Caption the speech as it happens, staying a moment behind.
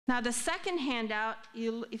Now the second handout,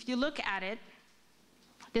 if you look at it,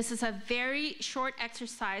 this is a very short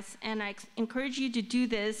exercise, and I encourage you to do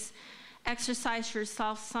this exercise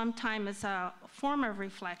yourself sometime as a form of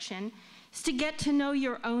reflection, is to get to know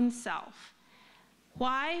your own self.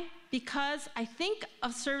 Why? Because I think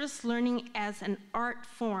of service learning as an art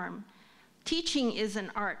form. Teaching is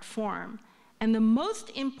an art form. And the most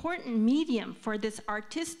important medium for this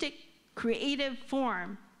artistic, creative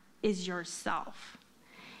form is yourself.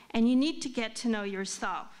 And you need to get to know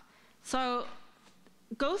yourself. So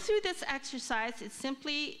go through this exercise. It's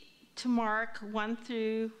simply to mark 1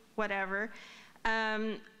 through whatever.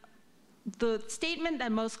 The statement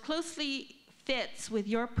that most closely fits with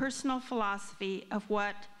your personal philosophy of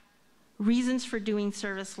what reasons for doing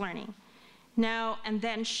service learning. Now, and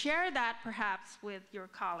then share that perhaps with your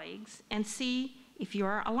colleagues and see if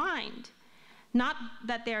you're aligned. Not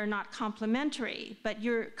that they're not complementary, but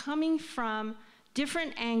you're coming from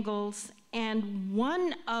different angles, and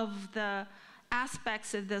one of the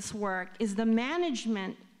aspects of this work is the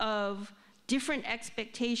management of different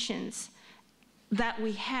expectations that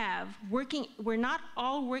we have. We're not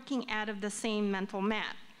all working out of the same mental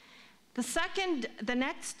map. The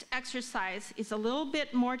next exercise is a little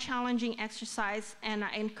bit more challenging exercise, and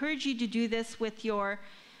I encourage you to do this with your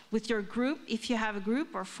group, if you have a group,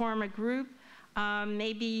 or form a group.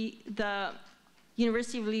 Maybe the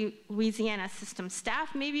University of Louisiana system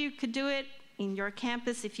staff, maybe you could do it in your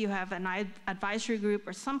campus if you have an advisory group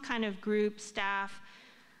or some kind of group, staff,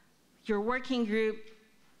 your working group,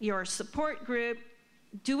 your support group.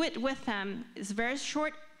 Do it with them. It's very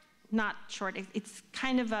short. Not short, it's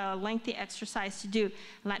kind of a lengthy exercise to do.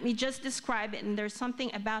 Let me just describe it, and there's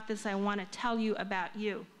something about this I want to tell you about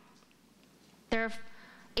you. There are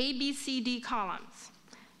A, B, C, D columns.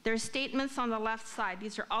 There are statements on the left side.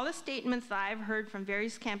 These are all the statements that I've heard from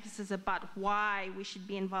various campuses about why we should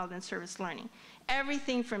be involved in service learning.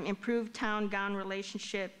 Everything from improve town-gown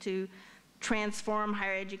relationship to transform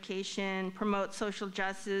higher education, promote social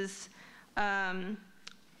justice,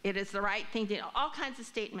 it is the right thing to do, all kinds of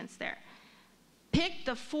statements there. Pick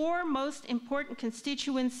the 4 most important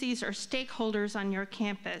constituencies or stakeholders on your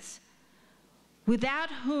campus without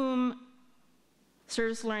whom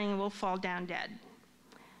service learning will fall down dead.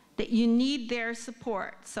 That you need their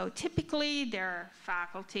support. So typically they're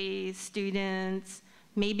faculty, students,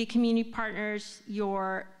 maybe community partners,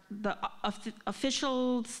 the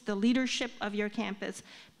officials, the leadership of your campus.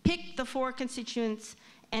 Pick the 4 constituents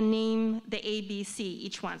and name the A, B, C,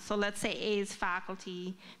 each one. So let's say A is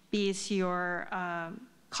faculty, B is your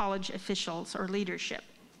college officials or leadership,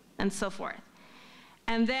 and so forth.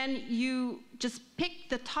 And then you just pick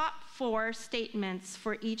the top 4 statements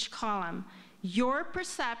for each column. Your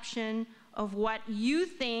perception of what you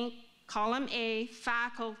think, column A,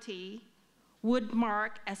 faculty, would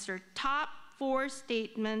mark as their top 4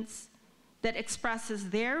 statements that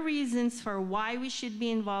expresses their reasons for why we should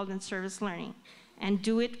be involved in service learning. And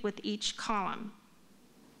do it with each column.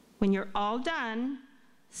 When you're all done,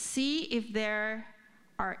 see if there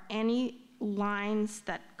are any lines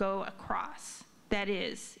that go across. That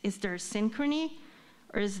is there synchrony,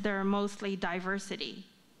 or is there mostly diversity?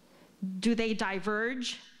 Do they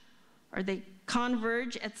diverge, or they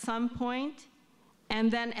converge at some point?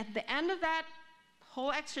 And then at the end of that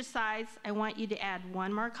whole exercise, I want you to add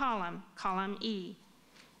 1 more column, column E,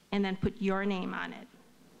 and then put your name on it.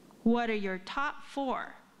 What are your top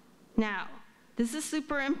 4? Now, this is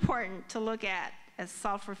super important to look at as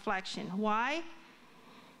self-reflection. Why?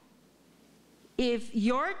 If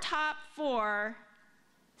your top 4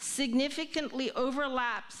 significantly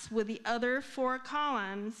overlaps with the other 4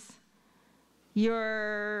 columns, you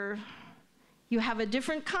have a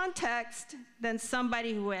different context than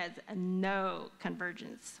somebody who has no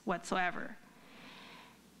convergence whatsoever.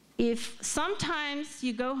 If sometimes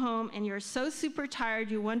you go home and you're so super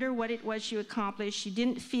tired, you wonder what it was you accomplished, you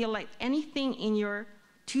didn't feel like anything in your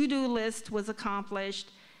to-do list was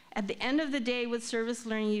accomplished, at the end of the day with service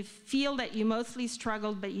learning, you feel that you mostly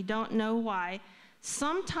struggled, but you don't know why.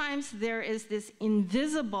 Sometimes there is this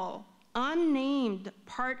invisible, unnamed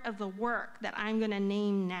part of the work that I'm going to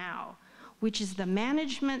name now, which is the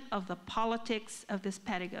management of the politics of this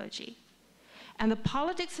pedagogy. And the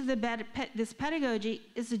politics of this pedagogy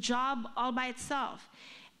is a job all by itself.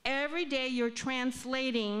 Every day you're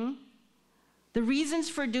translating the reasons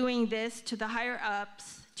for doing this to the higher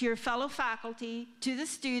ups, to your fellow faculty, to the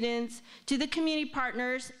students, to the community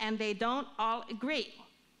partners, and they don't all agree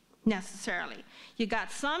necessarily. You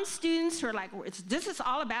got some students who are like, this is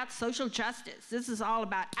all about social justice. This is all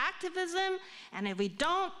about activism, and if we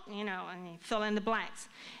don't, and you fill in the blanks.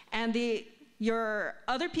 And the your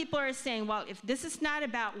other people are saying, well, if this is not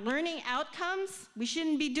about learning outcomes, we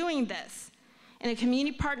shouldn't be doing this. And the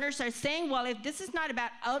community partners are saying, well, if this is not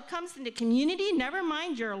about outcomes in the community, never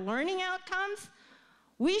mind your learning outcomes,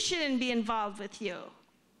 we shouldn't be involved with you.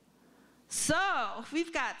 So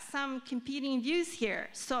we've got some competing views here.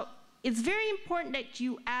 So it's very important that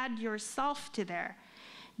you add yourself to there,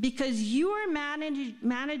 because you are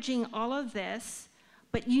managing all of this,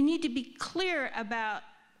 but you need to be clear about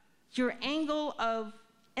your angle of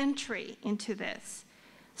entry into this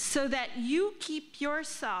so that you keep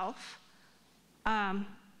yourself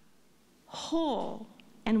whole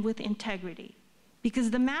and with integrity. Because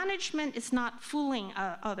the management is not fooling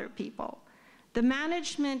other people. The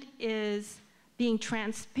management is being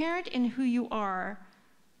transparent in who you are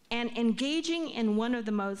and engaging in one of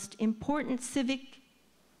the most important civic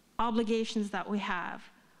obligations that we have,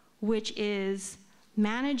 which is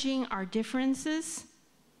managing our differences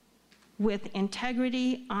with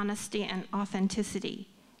integrity, honesty, and authenticity.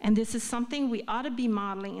 And this is something we ought to be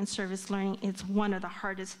modeling in service learning. It's one of the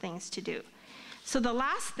hardest things to do. So the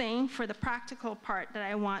last thing for the practical part that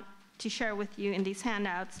I want to share with you in these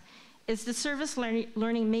handouts is the service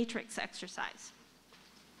learning matrix exercise.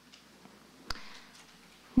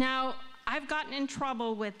 Now, I've gotten in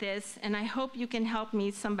trouble with this, and I hope you can help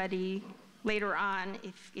me, somebody later on,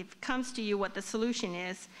 if it comes to you what the solution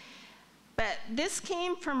is. But this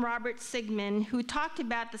came from Robert Sigmund, who talked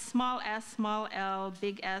about the small s, small l,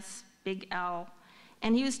 big S, big L.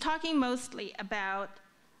 And he was talking mostly about,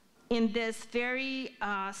 in this very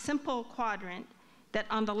simple quadrant, that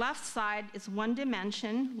on the left side is one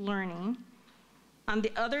dimension, learning. On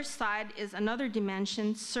the other side is another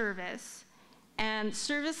dimension, service. And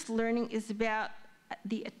service learning is about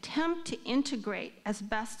the attempt to integrate as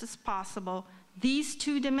best as possible these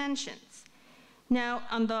two dimensions. Now,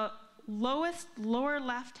 on the lower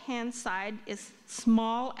left-hand side is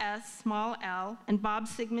small s, small l, and Bob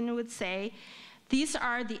Sigmund would say, these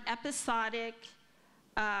are the episodic,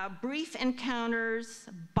 brief encounters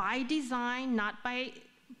by design, not by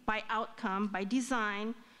outcome, by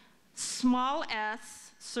design, small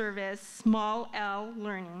s, service, small l,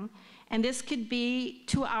 learning. And this could be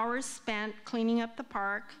 2 hours spent cleaning up the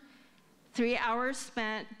park, 3 hours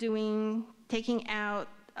spent taking out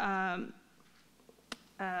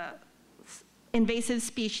invasive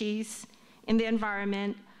species in the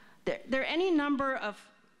environment. There are any number of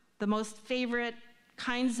the most favorite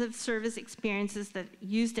kinds of service experiences that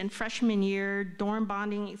used in freshman year, dorm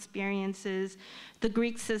bonding experiences, the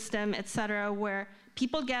Greek system, et cetera, where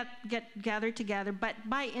people get gathered together, but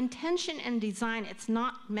by intention and design, it's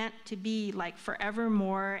not meant to be like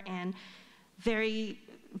forevermore and very,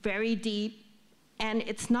 very deep, and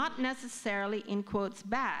it's not necessarily, in quotes,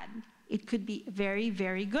 bad. It could be very,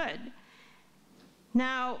 very good.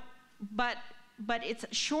 Now, but it's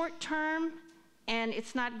short term, and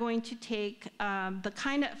it's not going to take the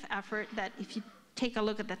kind of effort that if you take a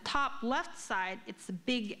look at the top left side, it's a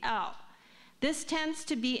big L. This tends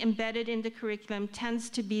to be embedded in the curriculum,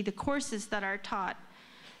 tends to be the courses that are taught.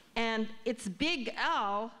 And it's big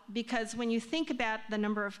L because when you think about the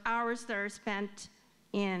number of hours that are spent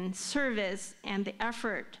in service and the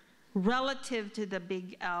effort relative to the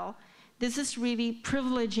big L, this is really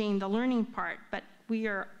privileging the learning part, but we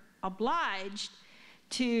are obliged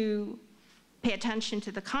to pay attention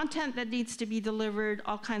to the content that needs to be delivered,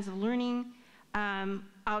 all kinds of learning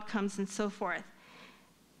outcomes, and so forth.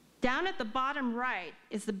 Down at the bottom right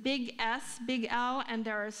is the big S, big L, and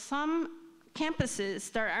there are some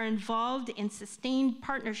campuses that are involved in sustained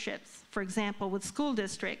partnerships, for example, with school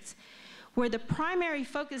districts, where the primary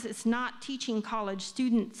focus is not teaching college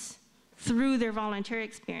students through their voluntary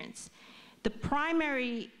experience. The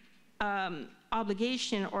primary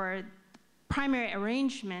obligation or primary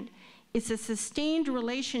arrangement is a sustained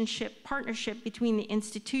relationship, partnership between the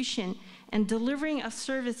institution and delivering of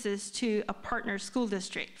services to a partner school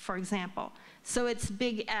district, for example. So it's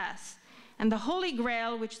big S. And the Holy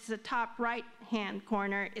Grail, which is the top right-hand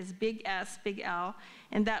corner, is big S, big L,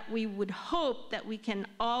 and that we would hope that we can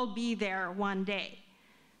all be there one day.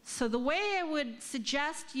 So the way I would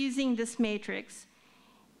suggest using this matrix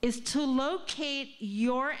is to locate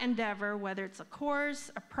your endeavor, whether it's a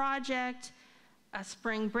course, a project, a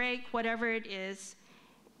spring break, whatever it is,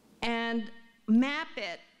 and map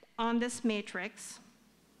it on this matrix,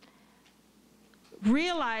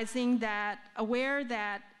 realizing that, aware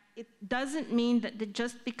that it doesn't mean that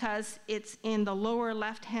just because it's in the lower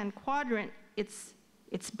left-hand quadrant, it's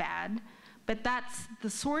bad, but that's the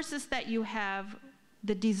sources that you have,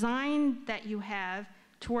 the design that you have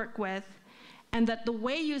to work with, and that the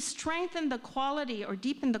way you strengthen the quality or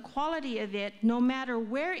deepen the quality of it, no matter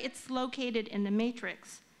where it's located in the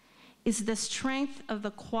matrix, is the strength of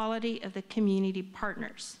the quality of the community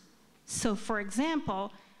partners. So for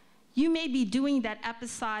example, you may be doing that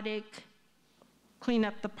episodic clean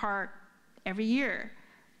up the park every year,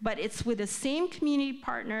 but it's with the same community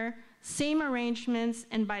partner, same arrangements,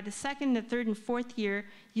 and by the second, the third, and fourth year,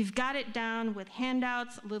 you've got it down with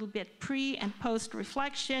handouts, a little bit pre and post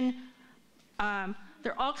reflection.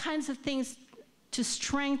 There are all kinds of things to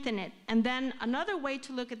strengthen it. And then another way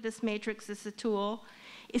to look at this matrix as a tool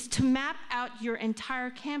is to map out your entire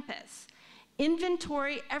campus.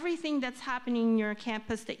 Inventory everything that's happening in your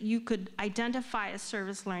campus that you could identify as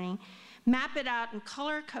service learning. Map it out and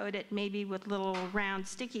color code it, maybe with little round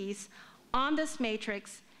stickies, on this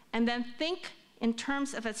matrix, and then think in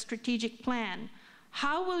terms of a strategic plan.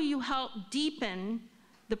 How will you help deepen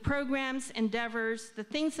the programs, endeavors, the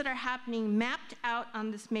things that are happening mapped out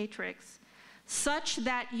on this matrix, such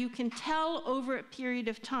that you can tell over a period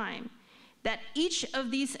of time that each of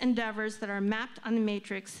these endeavors that are mapped on the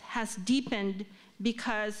matrix has deepened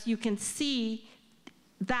because you can see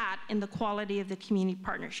that in the quality of the community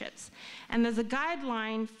partnerships. And there's a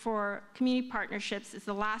guideline for community partnerships is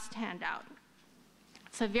the last handout.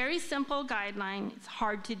 It's a very simple guideline. It's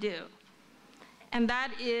hard to do. And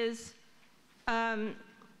that is,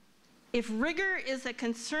 if rigor is a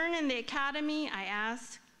concern in the academy, I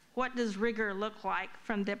asked, what does rigor look like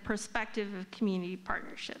from the perspective of community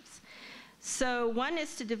partnerships? So one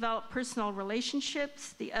is to develop personal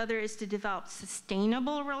relationships. The other is to develop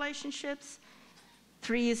sustainable relationships.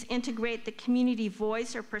 3 is integrate the community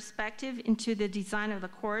voice or perspective into the design of the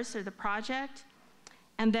course or the project,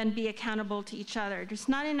 and then be accountable to each other. There's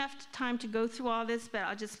not enough time to go through all this, but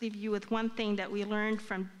I'll just leave you with one thing that we learned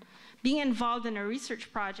from being involved in a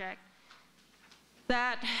research project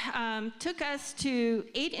that took us to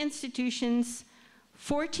 8 institutions,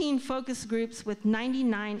 14 focus groups with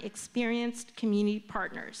 99 experienced community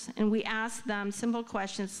partners. And we asked them simple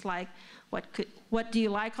questions like, what do you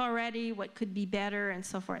like already? What could be better? And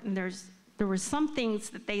so forth. And there were some things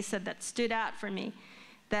that they said that stood out for me,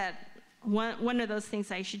 that one of those things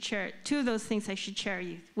I should share, 2 of those things I should share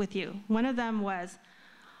with you. One of them was,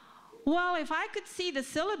 well, if I could see the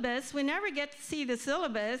syllabus, we never get to see the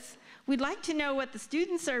syllabus. We'd like to know what the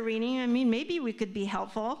students are reading. I mean, maybe we could be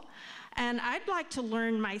helpful. And I'd like to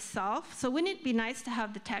learn myself, so wouldn't it be nice to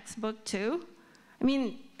have the textbook too? I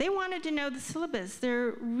mean, they wanted to know the syllabus.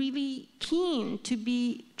 They're really keen to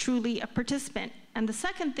be truly a participant. And the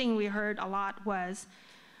second thing we heard a lot was,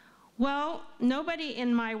 well, nobody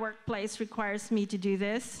in my workplace requires me to do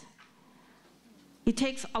this. It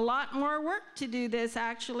takes a lot more work to do this,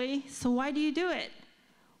 actually, so why do you do it?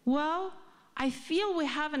 Well, I feel we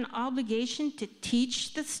have an obligation to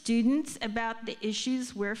teach the students about the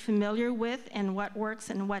issues we're familiar with and what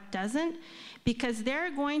works and what doesn't, because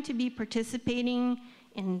they're going to be participating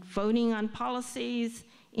in voting on policies,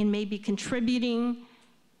 in maybe contributing,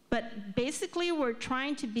 but basically we're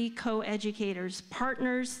trying to be co-educators,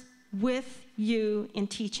 partners with you in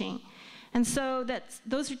teaching. And so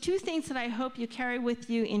those are 2 things that I hope you carry with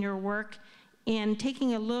you in your work in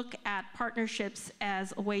taking a look at partnerships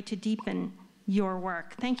as a way to deepen your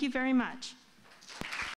work. Thank you very much.